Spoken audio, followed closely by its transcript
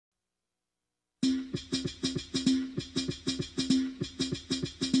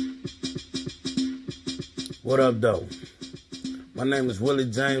What up, though? My name is Willie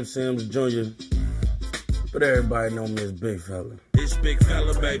James Sims Jr., but everybody know me as Big Fella. It's Big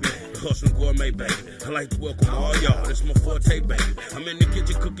Fella, baby. Hustling gourmet, baby. I like to welcome all y'all. It's my forte, baby. I'm in the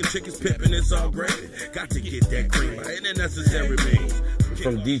kitchen cooking chickens, pimping, it's all gravy. Got to get that cream by any necessary means.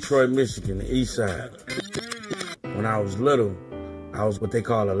 From Detroit, Michigan, the east side. When I was little, I was what they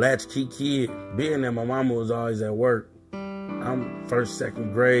call a latchkey kid. Being that my mama was always at work, I'm first,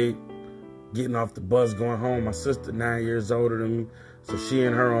 second grade, getting off the bus, going home. My sister 9 years older than me, so she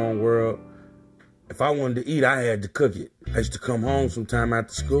in her own world. If I wanted to eat, I had to cook it. I used to come home sometime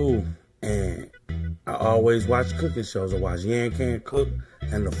after school, and I always watched cooking shows. I watched Yan Can Cook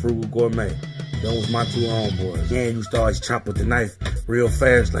and The Frugal Gourmet. Those was my two homeboys. Yan used to always chop with the knife real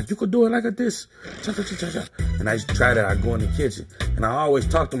fast, like, you could do it like this. Cha, cha, cha, cha, cha. And I used to try that. I'd go in the kitchen, and I always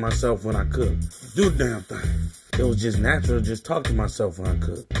talk to myself when I cook. Do the damn thing. It was just natural to just talk to myself when I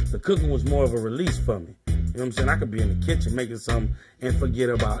cook. The cooking was more of a release for me. You know what I'm saying? I could be in the kitchen making something and forget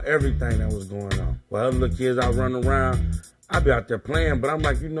about everything that was going on. While other little kids out running around, I'd be out there playing, but I'm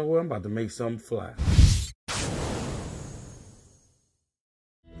like, you know what? I'm about to make something fly.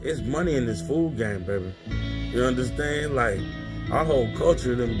 It's money in this food game, baby. You understand? Like, our whole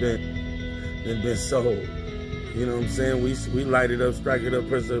culture done been sold. You know what I'm saying? We light it up, strike it up,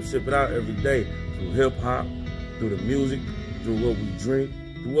 press it up, ship it out every day. Through hip-hop, through the music, through what we drink,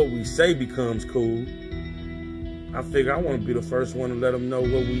 through what we say becomes cool. I figure I want to be the first one to let them know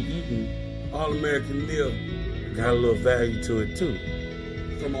what we eating. All-American meal got a little value to it too,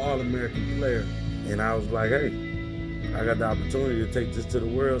 from an All-American player. And I was like, hey, I got the opportunity to take this to the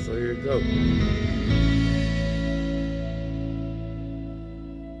world, so here it goes.